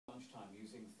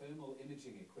thermal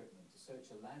imaging equipment to search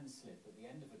a landslip at the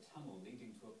end of a tunnel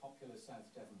leading to a popular South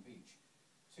Devon beach.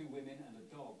 2 women and a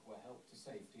dog were helped to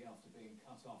safety after being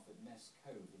cut off at Ness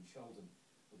Cove in Sholdon.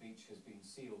 The beach has been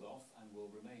sealed off and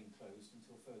will remain closed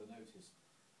until further notice.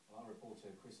 Well, our reporter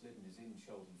Chris Liddon is in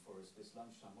Sholdon for us this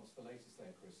lunchtime. What's the latest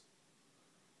there, Chris?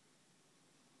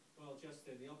 Well,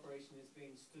 Justin, the operation is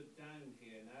being stood down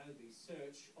here now. The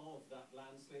search of that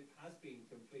landslip has been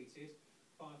completed.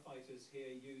 Firefighters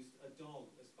here used a dog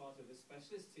as part of a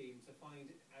specialist team to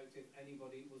find out if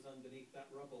anybody was underneath that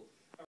rubble.